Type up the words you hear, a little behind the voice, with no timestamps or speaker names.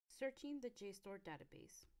Searching the Jstor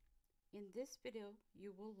database. In this video,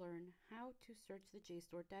 you will learn how to search the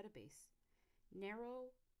Jstor database,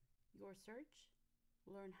 narrow your search,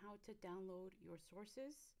 learn how to download your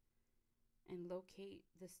sources, and locate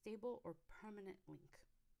the stable or permanent link.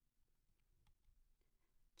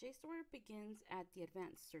 Jstor begins at the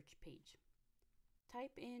advanced search page.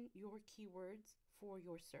 Type in your keywords for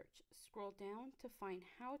your search. Scroll down to find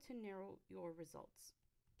how to narrow your results.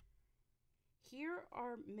 Here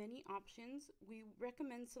are many options. We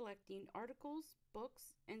recommend selecting articles,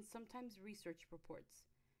 books, and sometimes research reports.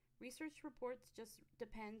 Research reports just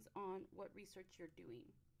depends on what research you're doing.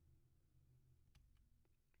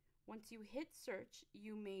 Once you hit search,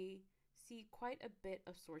 you may see quite a bit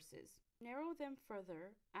of sources. Narrow them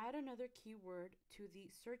further, add another keyword to the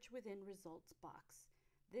search within results box.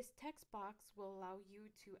 This text box will allow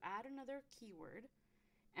you to add another keyword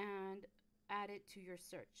and add it to your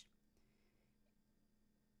search.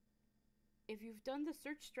 If you've done the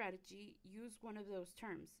search strategy, use one of those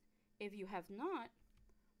terms. If you have not,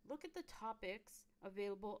 look at the topics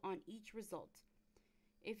available on each result.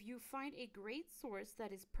 If you find a great source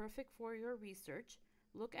that is perfect for your research,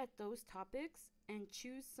 look at those topics and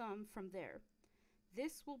choose some from there.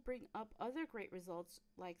 This will bring up other great results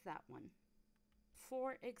like that one.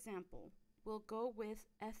 For example, we'll go with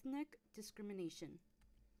ethnic discrimination.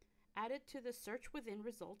 Add it to the search within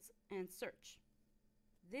results and search.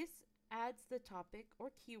 This adds the topic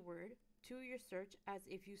or keyword to your search as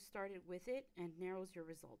if you started with it and narrows your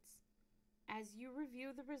results. As you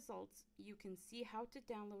review the results, you can see how to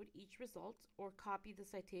download each result or copy the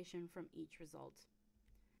citation from each result.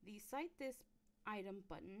 The Cite This Item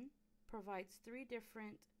button provides 3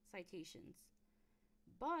 different citations,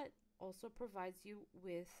 but also provides you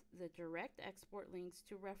with the direct export links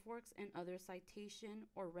to RefWorks and other citation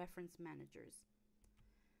or reference managers.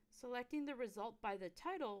 Selecting the result by the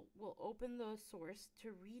title will open the source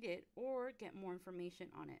to read it or get more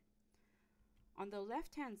information on it. On the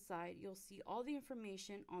left-hand side, you'll see all the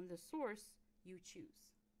information on the source you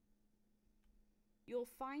choose. You'll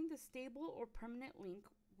find the stable or permanent link,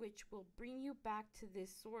 which will bring you back to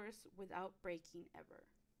this source without breaking ever.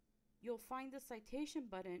 You'll find the citation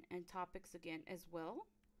button and topics again as well.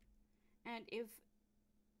 And if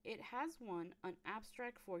it has one, an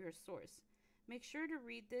abstract for your source. Make sure to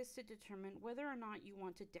read this to determine whether or not you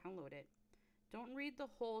want to download it. Don't read the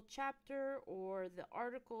whole chapter or the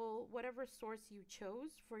article, whatever source you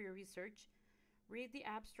chose for your research. Read the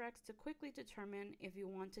abstracts to quickly determine if you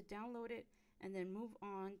want to download it and then move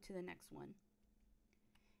on to the next one.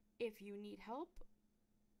 If you need help,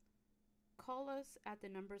 call us at the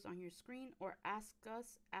numbers on your screen or ask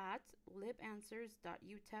us at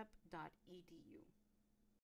libanswers.utep.edu.